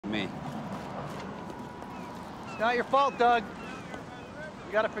Not your fault, Doug.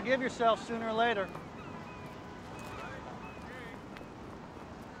 You gotta forgive yourself sooner or later.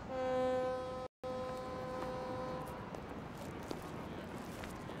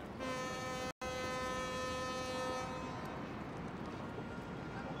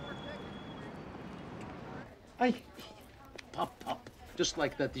 Pop. Just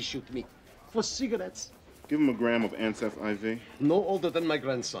like that, he shoot me. For cigarettes. Give him a gram of Ancef IV. No older than my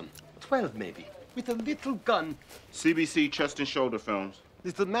grandson. 12, maybe. With a little gun. CBC chest and shoulder films.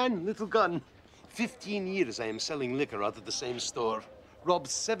 Little man, little gun. 15 years I am selling liquor out of the same store. Robbed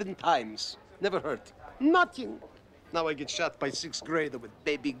 7 times. Never hurt. Nothing. Now I get shot by 6th grader with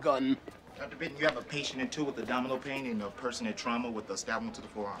baby gun. Dr. Benton, you have a patient in 2 with abdominal pain and a person in trauma with a stab wound to the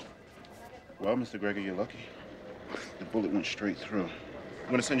forearm. Well, Mr. Greger, you're lucky. The bullet went straight through. I'm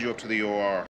gonna send you up to the OR.